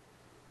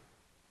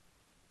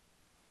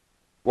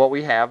what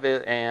we have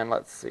is, and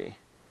let's see.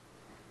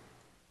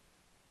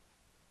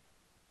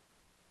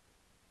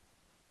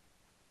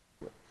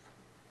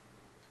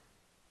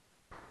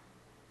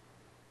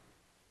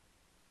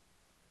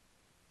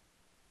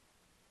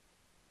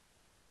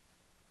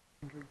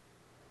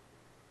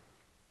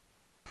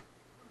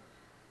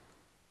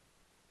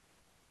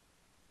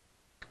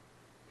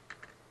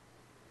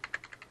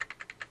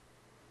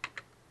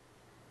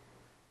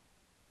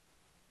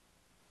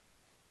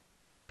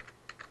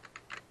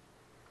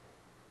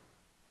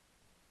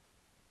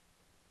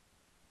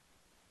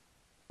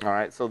 All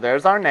right, so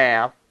there's our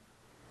nav.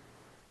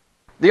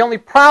 The only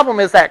problem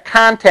is that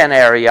content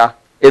area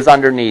is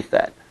underneath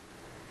it.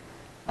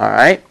 All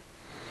right.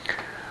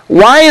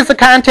 Why is the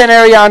content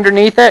area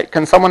underneath it?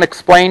 Can someone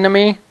explain to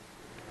me?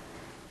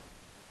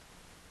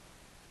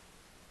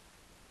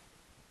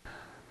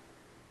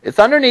 It's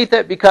underneath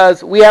it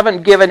because we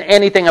haven't given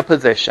anything a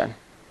position.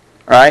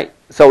 All right?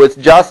 So it's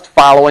just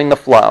following the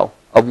flow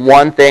of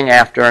one thing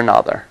after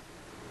another.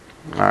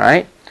 All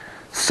right?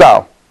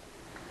 So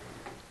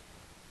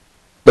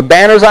the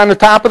banner's on the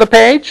top of the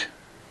page.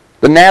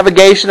 The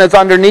navigation is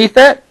underneath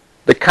it.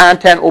 The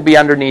content will be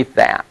underneath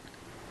that.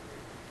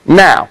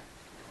 Now,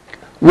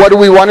 what do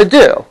we want to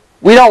do?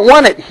 We don't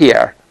want it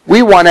here.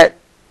 We want it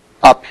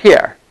up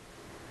here.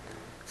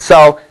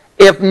 So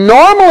if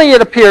normally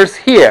it appears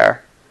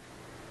here,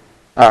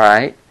 all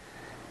right,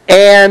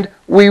 and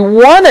we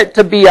want it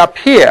to be up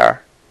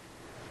here,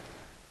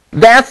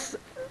 that's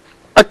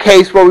a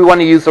case where we want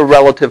to use a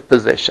relative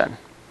position.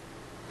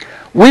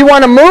 We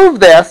want to move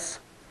this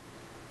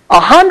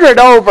 100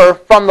 over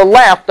from the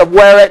left of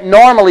where it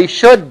normally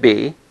should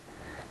be,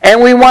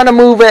 and we want to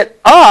move it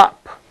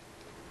up,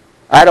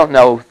 I don't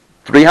know,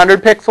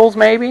 300 pixels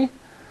maybe?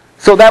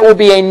 So that will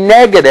be a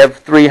negative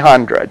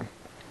 300.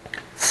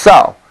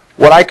 So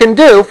what I can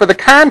do for the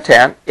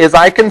content is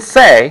I can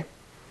say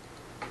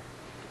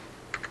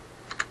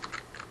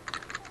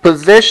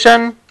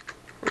position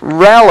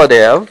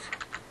relative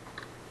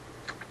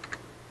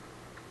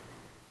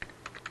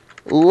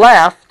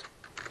left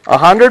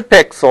 100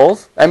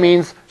 pixels. That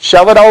means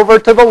shove it over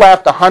to the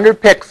left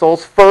 100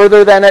 pixels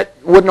further than it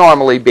would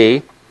normally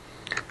be.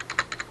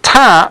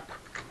 Top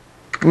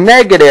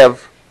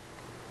negative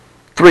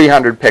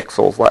 300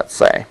 pixels, let's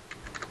say.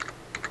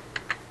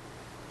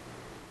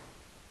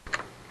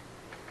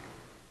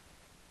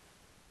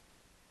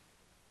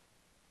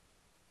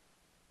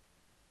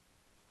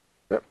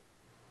 Yep.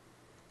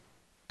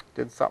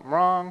 Did something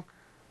wrong.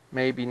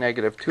 Maybe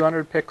negative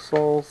 200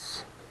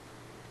 pixels.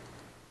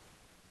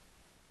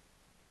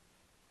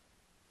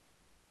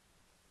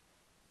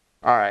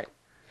 All right.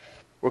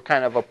 We're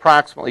kind of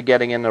approximately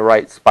getting in the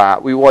right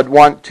spot. We would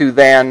want to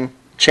then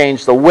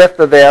change the width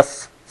of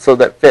this so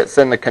that fits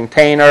in the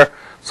container.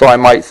 So I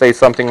might say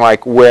something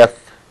like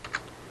width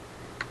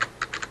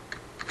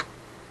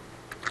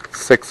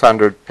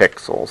 600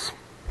 pixels.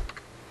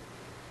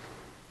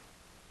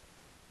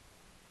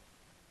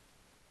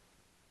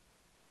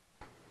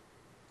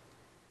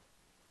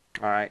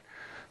 All right.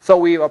 So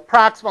we've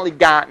approximately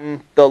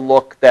gotten the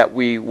look that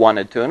we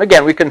wanted to. And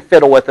again, we can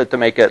fiddle with it to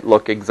make it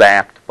look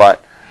exact,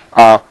 but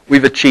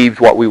we've achieved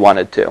what we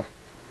wanted to.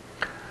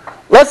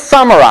 Let's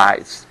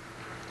summarize.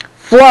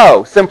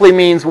 Flow simply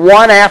means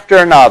one after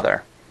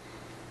another.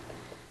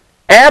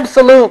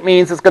 Absolute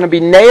means it's going to be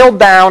nailed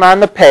down on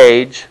the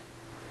page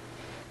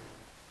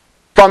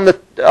from the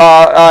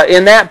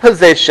in that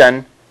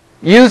position,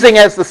 using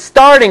as the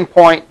starting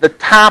point the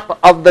top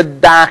of the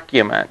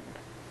document.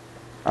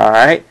 All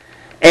right?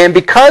 And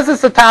because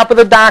it's the top of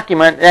the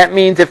document, that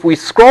means if we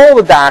scroll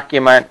the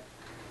document,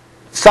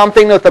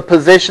 something with a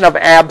position of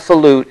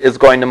absolute is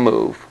going to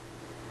move.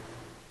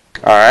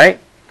 All right?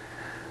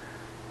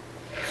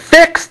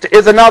 Fixed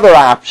is another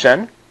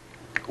option,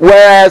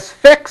 whereas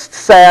fixed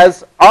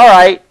says, all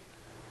right,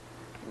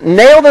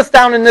 nail this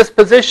down in this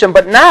position,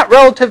 but not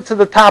relative to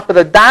the top of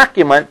the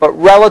document, but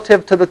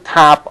relative to the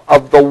top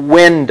of the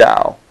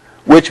window,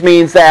 which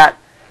means that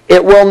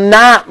it will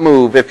not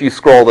move if you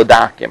scroll the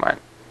document.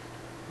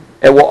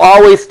 It will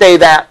always stay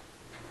that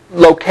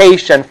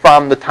location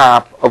from the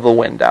top of the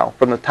window,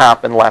 from the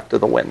top and left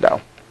of the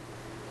window.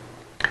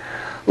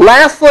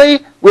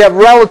 Lastly, we have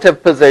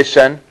relative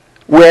position,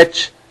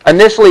 which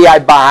initially I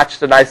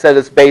botched, and I said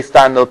it's based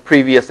on the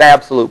previous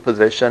absolute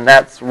position.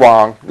 That's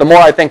wrong. The more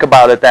I think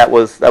about it, that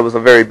was a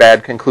very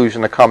bad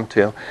conclusion to come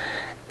to.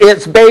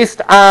 It's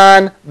based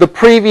on the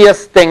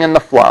previous thing in the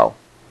flow.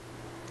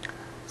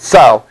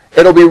 So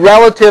it'll be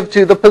relative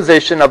to the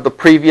position of the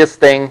previous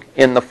thing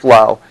in the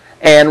flow.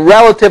 And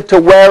relative to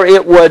where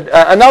it would,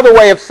 another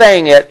way of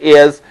saying it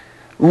is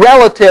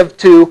relative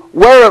to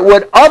where it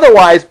would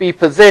otherwise be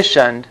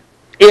positioned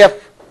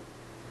if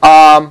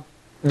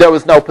there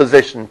was no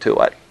position to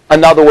it.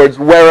 In other words,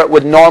 where it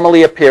would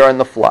normally appear in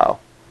the flow.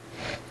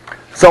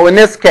 So in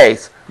this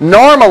case,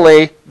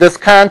 normally this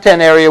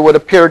content area would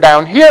appear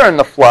down here in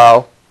the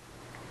flow.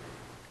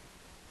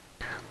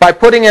 By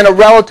putting in a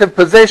relative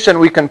position,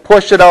 we can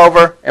push it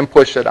over and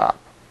push it up.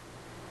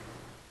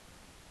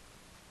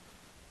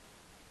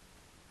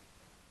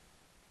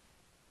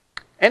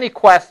 Any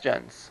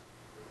questions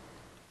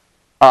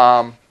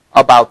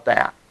about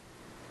that?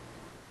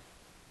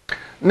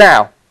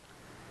 Now,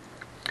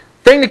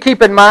 thing to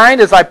keep in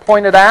mind, as I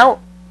pointed out,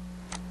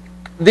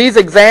 these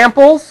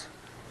examples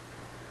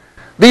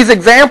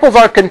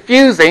are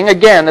confusing,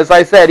 again, as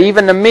I said,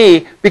 even to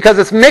me, because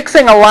it's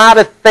mixing a lot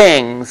of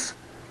things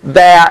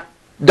that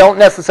don't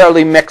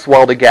necessarily mix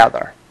well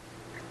together.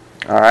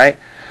 All right?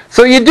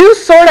 So you do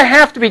sort of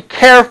have to be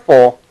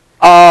careful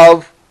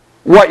of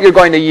what you're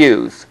going to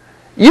use.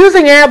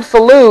 Using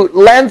absolute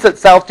lends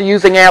itself to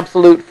using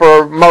absolute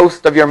for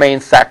most of your main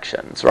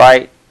sections,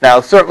 right?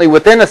 Now, certainly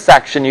within a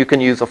section you can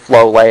use a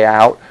flow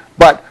layout,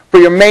 but for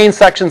your main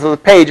sections of the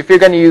page, if you're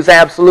going to use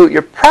absolute,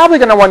 you're probably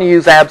going to want to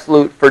use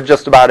absolute for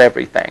just about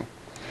everything.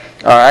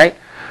 All right?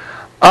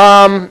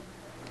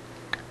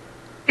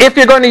 If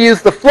you're going to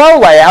use the flow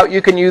layout,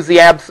 you can use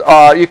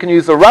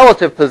the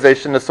relative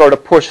position to sort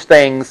of push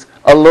things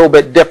a little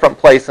bit different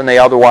place than they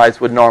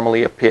otherwise would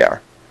normally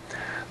appear.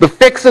 The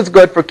fix is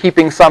good for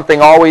keeping something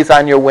always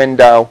on your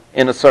window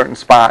in a certain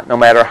spot, no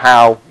matter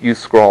how you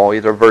scroll,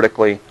 either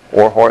vertically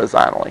or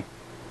horizontally.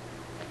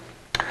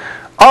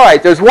 All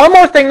right, there's one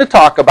more thing to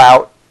talk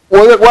about.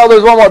 Well,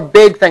 there's one more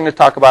big thing to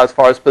talk about as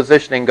far as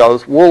positioning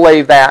goes. We'll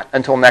leave that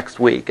until next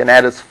week, and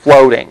that is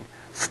floating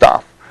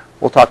stuff.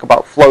 We'll talk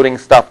about floating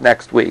stuff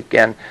next week.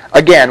 And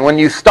again, when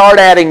you start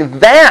adding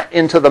that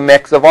into the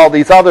mix of all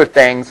these other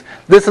things,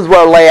 this is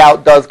where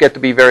layout does get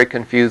to be very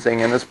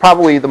confusing, and it's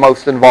probably the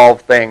most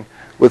involved thing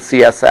with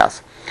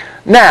CSS.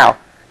 Now,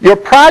 your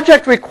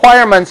project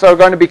requirements are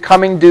going to be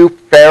coming due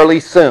fairly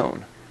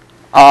soon.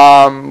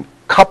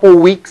 Couple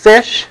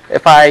weeks-ish,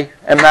 if I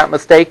am not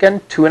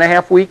mistaken.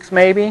 2.5 weeks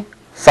maybe,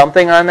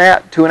 something on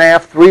that.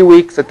 2.5, 3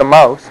 weeks at the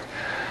most.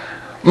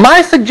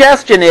 My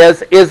suggestion is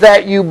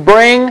that you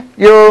bring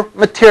your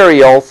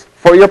materials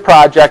for your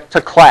project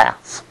to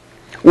class,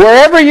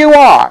 wherever you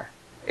are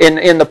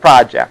in the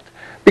project.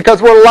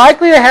 Because we're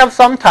likely to have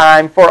some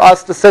time for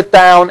us to sit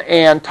down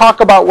and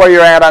talk about where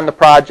you're at on the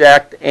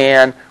project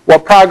and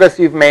what progress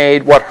you've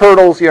made, what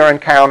hurdles you're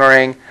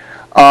encountering,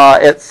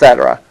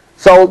 etc.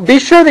 So be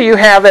sure that you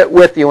have it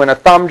with you in a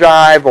thumb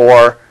drive,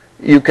 or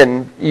you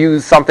can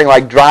use something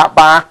like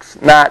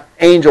Dropbox, not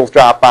Angel's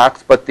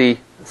Dropbox, but the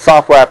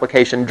software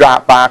application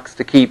Dropbox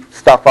to keep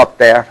stuff up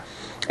there,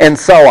 and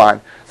so on.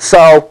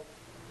 So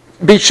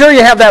be sure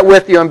you have that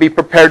with you and be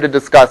prepared to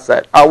discuss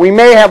it. We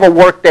may have a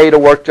work day to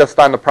work just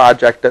on the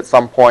project at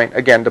some point,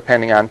 again,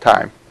 depending on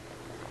time.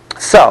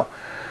 So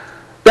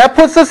that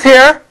puts us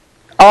here.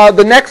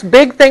 The next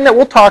big thing that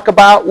we'll talk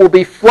about will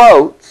be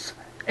floats.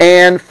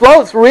 And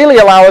floats really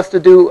allow us to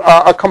do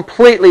a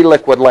completely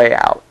liquid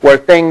layout, where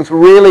things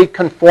really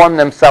conform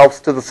themselves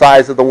to the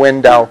size of the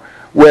window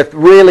with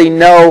really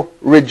no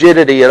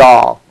rigidity at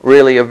all.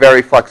 Really a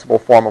very flexible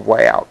form of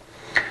layout.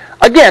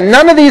 Again,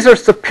 none of these are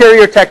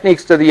superior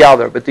techniques to the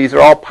other, but these are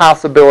all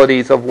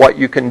possibilities of what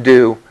you can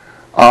do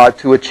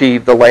to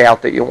achieve the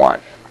layout that you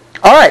want.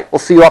 All right, we'll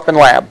see you up in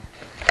lab.